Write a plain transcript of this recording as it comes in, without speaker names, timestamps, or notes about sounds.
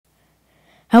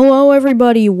Hello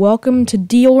everybody, welcome to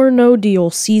Deal or No Deal,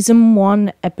 Season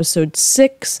 1, Episode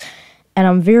 6, and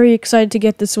I'm very excited to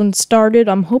get this one started.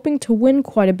 I'm hoping to win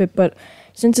quite a bit, but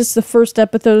since it's the first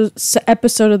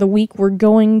episode of the week, we're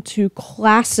going to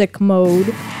Classic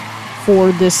Mode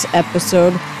for this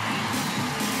episode,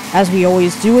 as we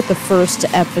always do with the first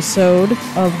episode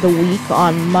of the week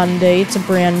on Monday. It's a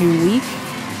brand new week,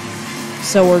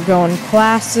 so we're going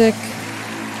Classic,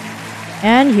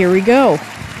 and here we go.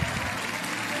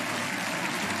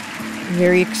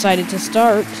 Very excited to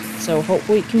start, so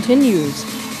hopefully it continues.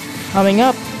 Coming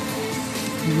up,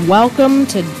 welcome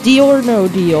to Deal or No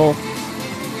Deal.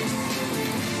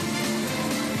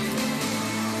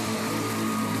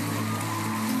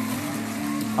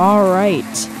 Alright.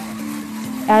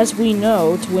 As we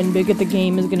know, to win big at the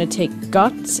game is going to take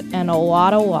guts and a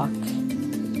lot of luck.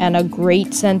 And a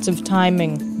great sense of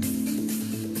timing.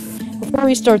 Before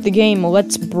we start the game,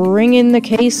 let's bring in the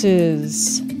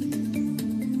cases.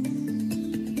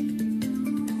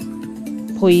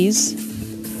 Please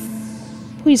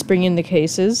bring in the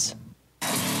cases.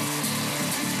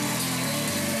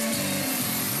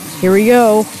 Here we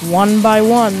go, one by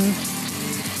one.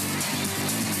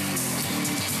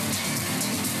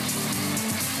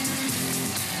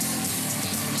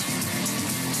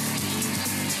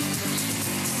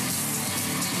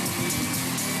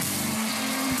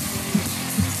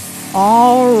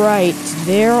 Alright,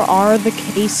 there are the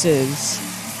cases.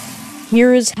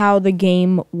 Here is how the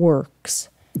game works.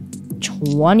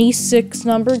 26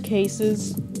 numbered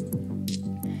cases,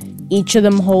 each of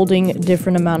them holding a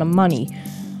different amount of money.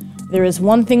 There is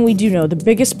one thing we do know. The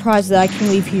biggest prize that I can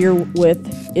leave here with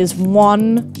is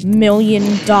 $1 million.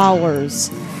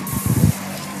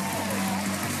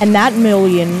 And that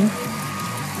million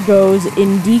goes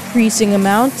in decreasing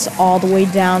amounts all the way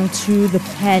down to the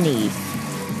penny.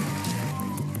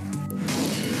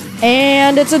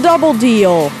 And it's a double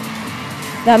deal.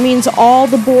 That means all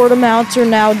the board amounts are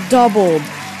now doubled.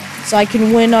 So I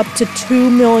can win up to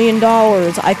 $2 million.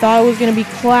 I thought it was going to be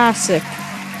classic.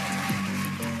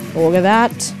 Look at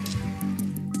that.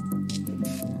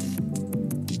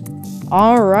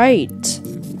 Alright.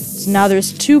 So now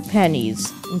there's 2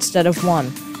 pennies instead of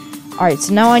 1. Alright,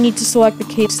 so now I need to select the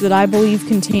case that I believe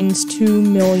contains $2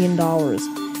 million.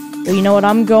 Well, you know what?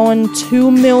 I'm going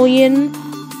 $2 million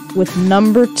with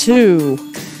number 2.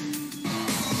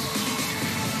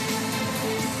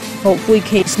 Hopefully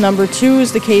case number 2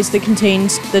 is the case that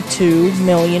contains the $2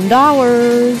 million.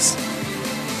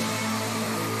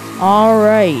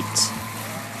 Alright.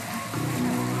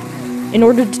 In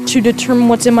order to determine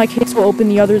what's in my case, we'll open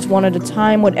the others one at a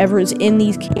time. Whatever is in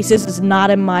these cases is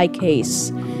not in my case.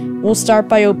 We'll start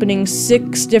by opening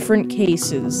 6 different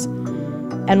cases.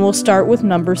 And we'll start with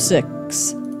number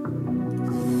 6.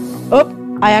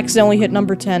 Oh, I accidentally hit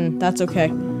number 10. That's okay.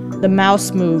 The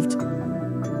mouse moved.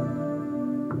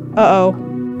 Uh-oh.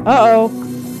 Uh-oh.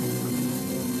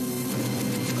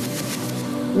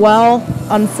 Well,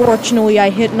 unfortunately, I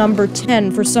hit number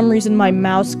 10. For some reason, my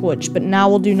mouse glitched, but now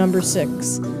we'll do number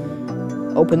 6.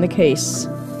 Open the case.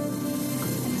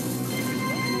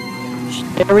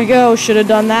 There we go. Should have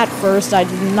done that first. I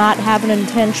did not have an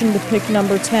intention to pick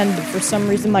number 10, but for some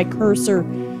reason, my cursor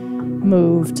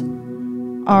moved.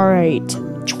 Alright.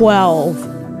 12.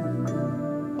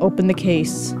 Open the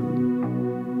case.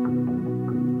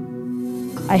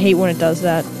 I hate when it does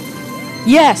that.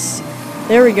 Yes!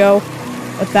 There we go.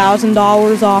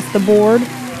 $1,000 off the board.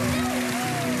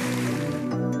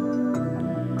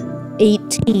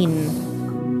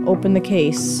 18. Open the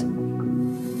case.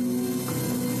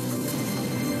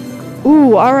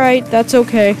 Ooh, alright, that's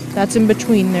okay. That's in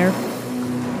between there.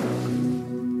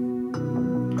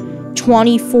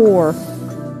 24.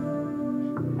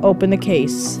 Open the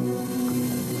case.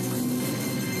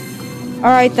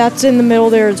 Alright, that's in the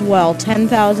middle there as well.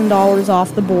 $10,000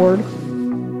 off the board.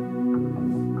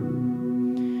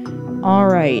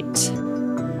 Alright.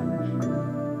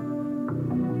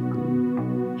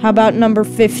 How about number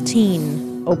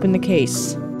 15? Open the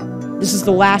case. This is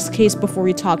the last case before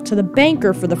we talk to the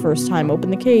banker for the first time. Open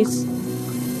the case.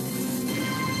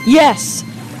 Yes!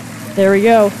 There we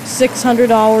go.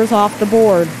 $600 off the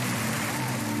board.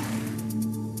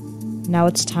 Now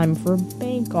it's time for a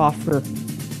bank offer.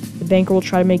 The banker will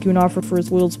try to make you an offer for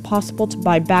as little as possible to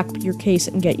buy back your case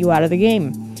and get you out of the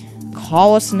game.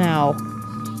 Call us now.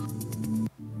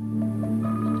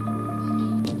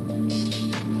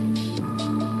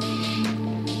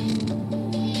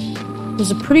 It was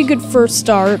a pretty good first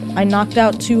start. I knocked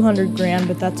out 200 grand,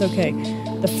 but that's okay.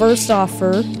 The first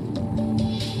offer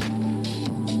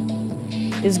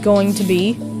is going to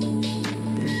be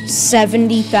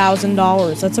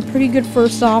 $70,000. That's a pretty good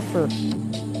first offer.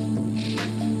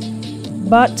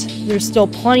 But there's still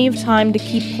plenty of time to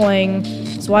keep playing,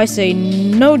 so I say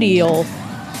no deal.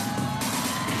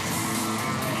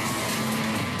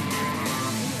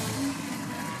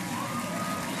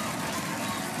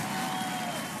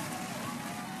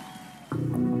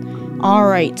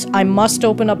 Alright, I must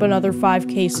open up another 5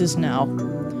 cases now.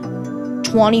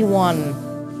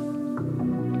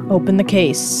 21. Open the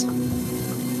case.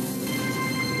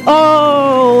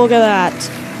 Oh, look at that.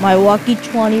 My lucky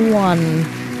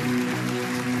 21.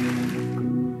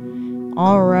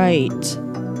 Alright.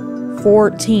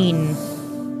 14.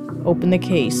 Open the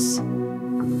case.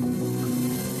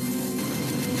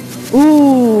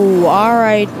 Ooh,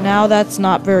 alright, now that's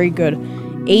not very good.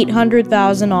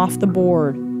 800,000 off the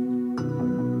board.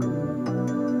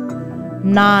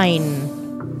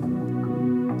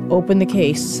 9. Open the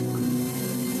case.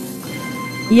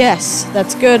 Yes,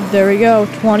 that's good. There we go.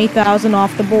 20,000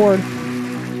 off the board.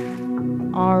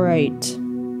 Alright.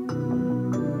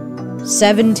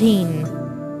 17.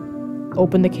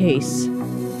 Open the case.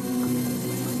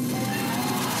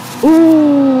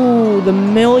 Ooh, the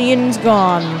million's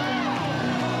gone.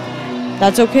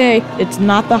 That's okay. It's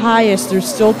not the highest. There's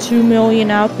still 2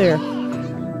 million out there.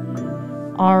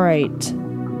 Alright.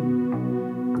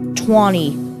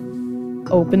 20.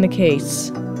 Open the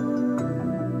case.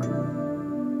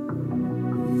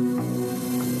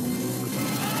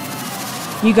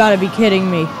 You gotta be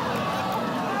kidding me.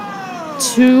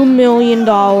 $2 million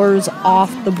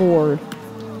off the board.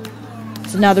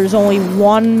 So now there's only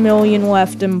 1 million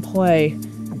left in play.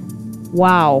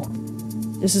 Wow.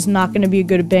 This is not gonna be a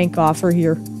good bank offer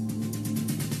here.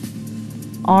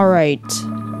 Alright.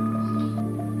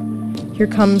 Here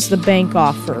comes the bank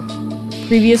offer.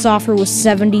 Previous offer was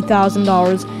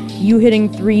 $70,000. You hitting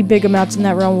 3 big amounts in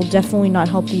that round will definitely not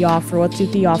help the offer. Let's see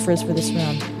what the offer is for this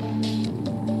round.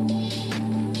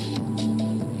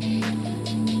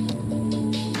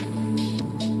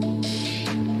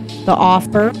 The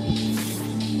offer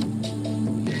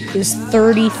is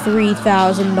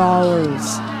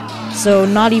 $33,000. So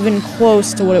not even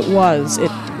close to what it was. It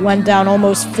went down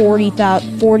almost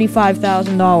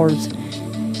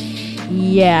 $45,000.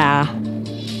 Yeah.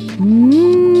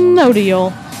 No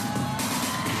deal.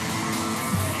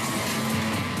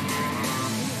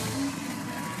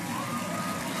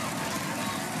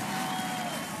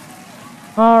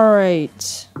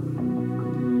 Alright.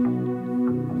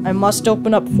 I must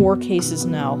open up 4 cases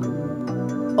now.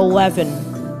 11.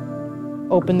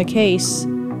 Open the case.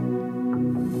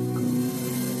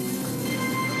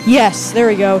 Yes, there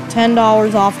we go.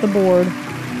 $10 off the board.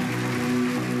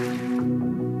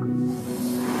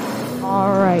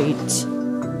 Alright.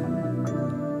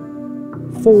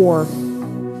 4.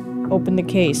 Open the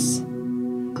case.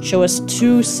 Show us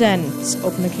 2 cents.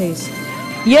 Open the case.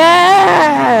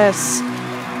 Yes!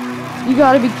 You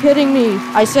gotta be kidding me.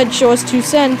 I said show us 2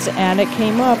 cents, and it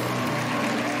came up.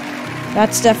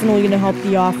 That's definitely gonna help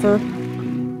the offer.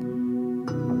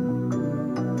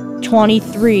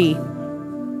 23.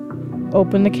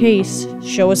 Open the case.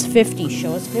 Show us 50.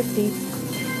 Show us 50.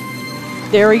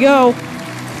 There we go.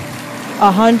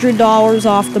 $100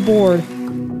 off the board.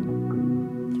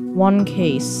 1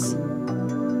 case.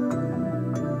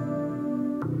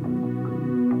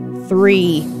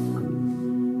 3.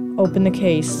 Open the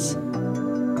case.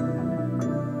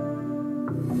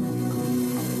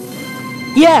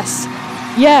 Yes!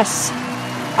 Yes!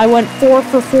 I went 4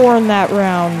 for 4 in that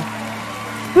round.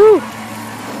 Whew!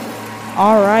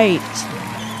 Alright.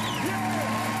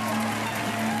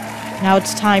 Now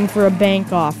it's time for a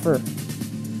bank offer.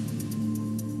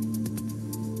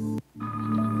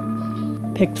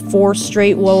 Picked 4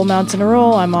 straight low amounts in a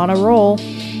row. I'm on a roll.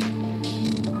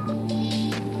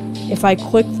 If I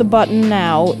click the button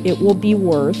now, it will be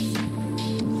worth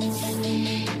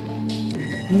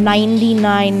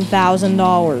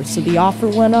 $99,000. So the offer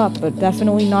went up, but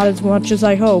definitely not as much as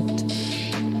I hoped.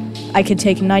 I could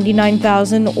take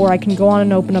 $99,000, or I can go on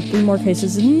and open up 3 more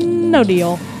cases. No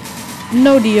deal.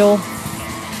 No deal.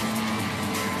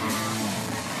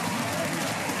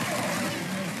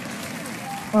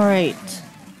 Alright.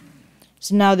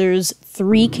 So now there's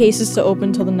 3 cases to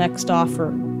open till the next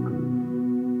offer.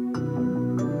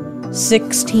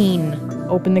 16.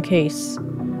 Open the case.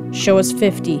 Show us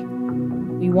 50.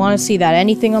 We want to see that.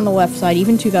 Anything on the left side,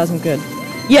 even 2,000, good.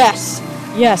 Yes!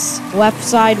 Yes, left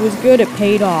side was good, it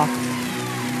paid off.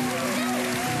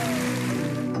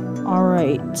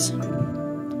 Alright.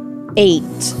 8.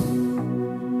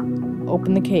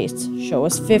 Open the case. Show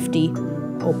us 50.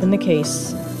 Open the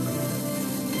case.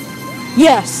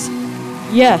 Yes!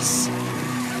 Yes!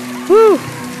 Woo!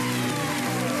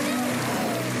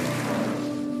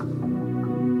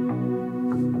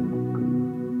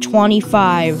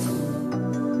 25.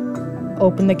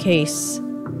 Open the case.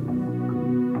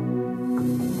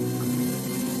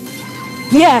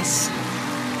 Yes!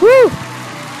 Woo!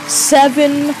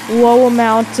 7 low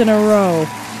amounts in a row.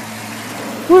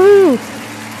 Woo!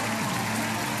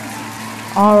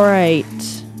 Alright.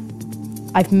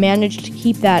 I've managed to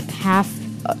keep that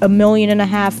 $1.5 million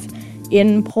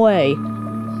in play.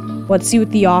 Let's see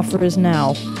what the offer is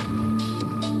now.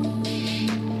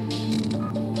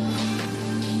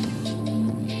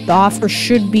 The offer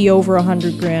should be over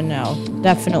 100 grand now.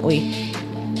 Definitely.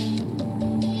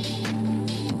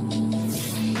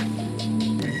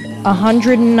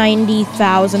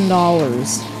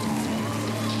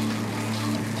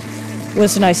 $190,000.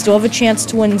 Listen, I still have a chance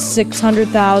to win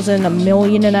 600,000, $1.5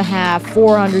 million,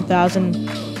 400,000.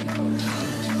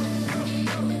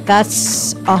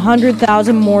 That's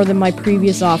 100,000 more than my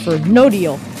previous offer. No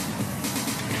deal.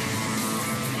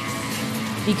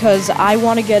 Because I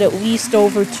want to get at least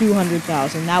over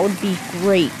 200,000. That would be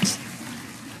great.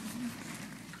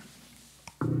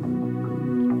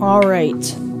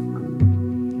 Alright.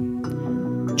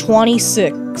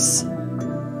 26.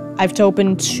 I have to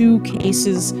open 2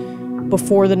 cases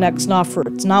before the next offer.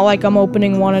 It's not like I'm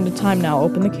opening one at a time now.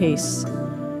 Open the case.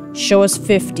 Show us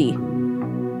 50.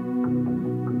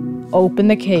 Open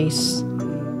the case.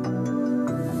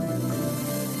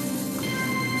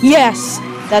 Yes!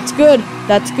 That's good.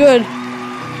 That's good.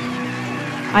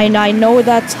 I know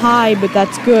that's high, but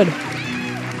that's good.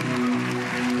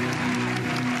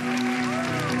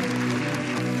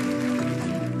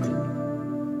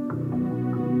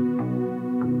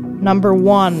 Number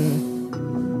 1.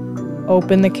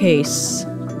 Open the case.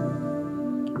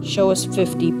 Show us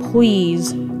 50.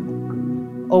 Please.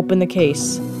 Open the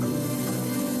case.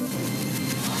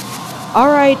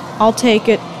 Alright, I'll take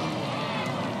it.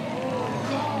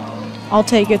 I'll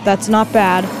take it. That's not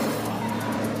bad.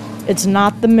 It's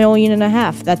not the $1.5 million.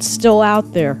 That's still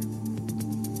out there.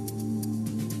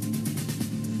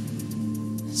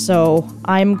 So,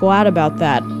 I'm glad about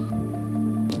that.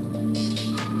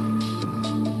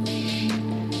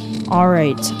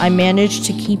 Alright, I managed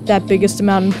to keep that biggest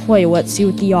amount in play. Let's see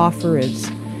what the offer is.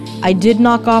 I did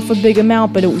knock off a big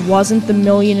amount, but it wasn't the $1.5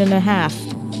 million.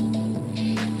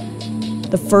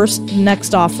 The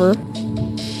next offer.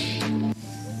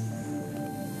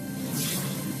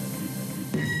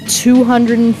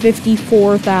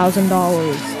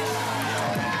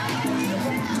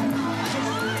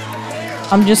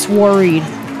 $254,000. I'm just worried.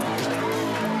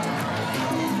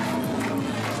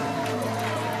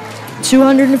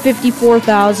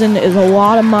 $254,000 is a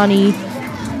lot of money.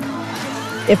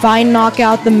 If I knock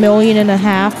out the $1.5 million,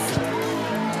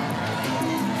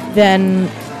 then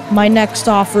my next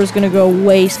offer is gonna go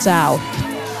way south.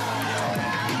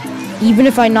 Even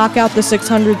if I knock out the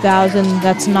 600,000,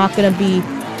 that's not gonna be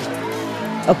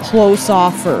a close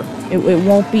offer. It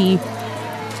won't be.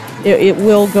 It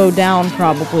will go down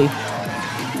probably.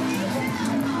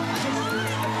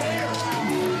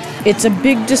 It's a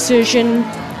big decision,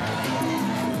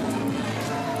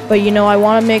 but you know, I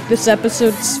want to make this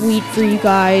episode sweet for you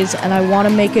guys, and I want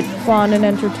to make it fun and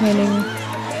entertaining.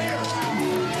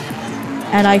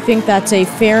 And I think that's a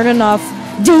fair enough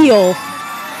deal.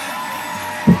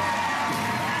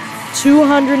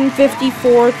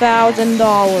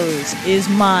 $254,000 is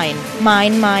mine.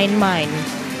 Mine.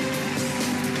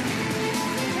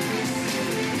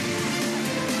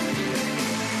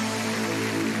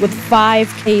 With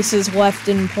 5 cases left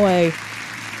in play.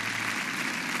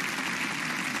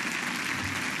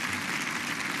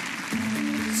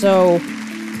 So,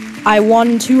 I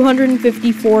won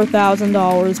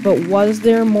 $254,000, but was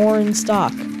there more in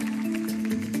stock?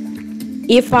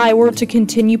 If I were to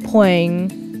continue playing,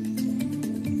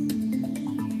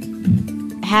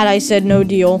 had I said no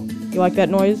deal, you like that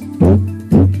noise?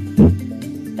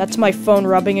 That's my phone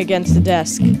rubbing against the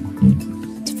desk.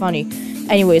 It's funny.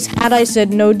 Anyways, had I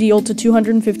said no deal to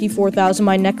 $254,000,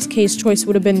 my next case choice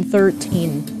would have been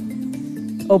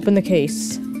 13. Open the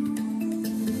case.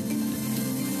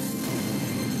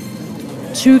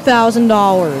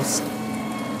 $2,000.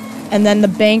 And then the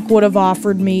bank would have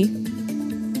offered me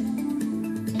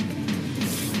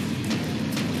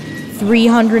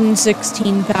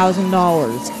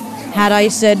 $316,000. Had I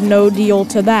said no deal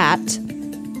to that,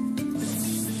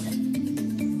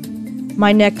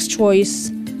 my next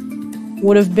choice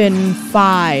would have been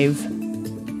 5.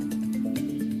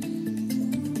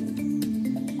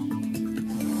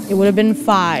 It would have been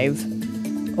 5.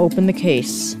 Open the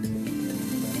case.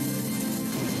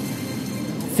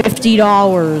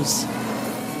 $50.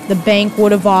 The bank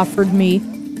would have offered me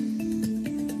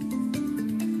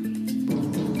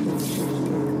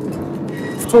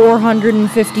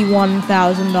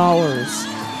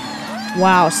 $451,000.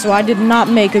 Wow, so I did not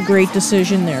make a great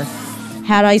decision there.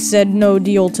 Had I said no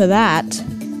deal to that,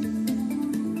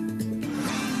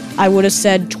 I would have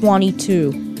said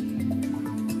 22.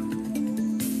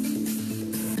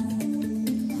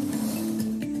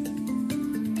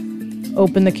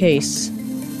 Open the case.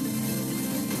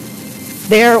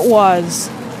 There it was.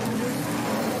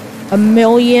 $1.5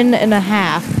 million.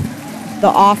 The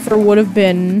offer would have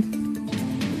been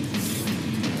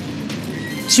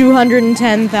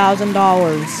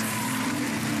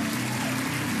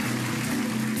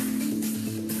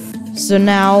 $210,000. So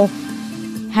now,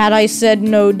 had I said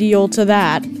no deal to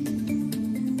that,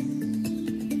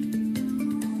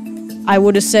 I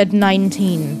would have said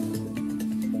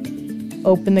 19.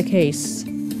 Open the case.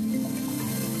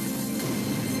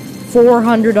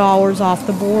 $400 off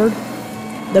the board.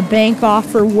 The bank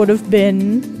offer would have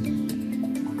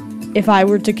been, if I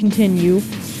were to continue,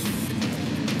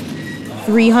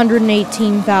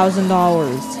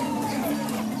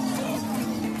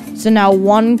 $318,000. So now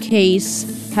one case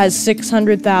has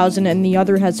 $600,000 and the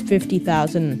other has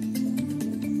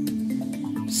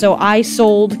 $50,000. So I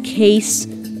sold case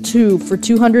 2 for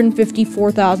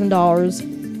 $254,000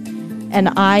 and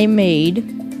I made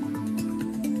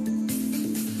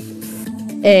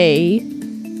a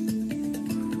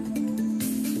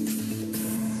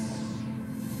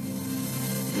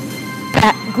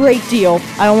great deal.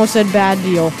 I almost said bad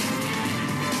deal.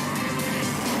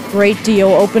 Great deal.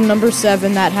 Open number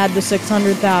 7 that had the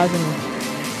 $600,000.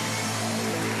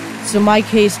 So my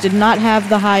case did not have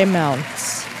the high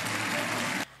amounts.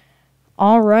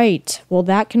 Alright, well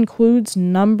that concludes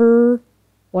number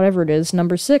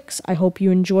 6. I hope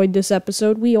you enjoyed this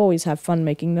episode. We always have fun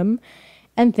making them.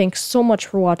 And thanks so much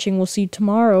for watching. We'll see you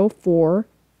tomorrow for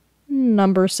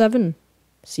number 7.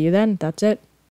 See you then. That's it.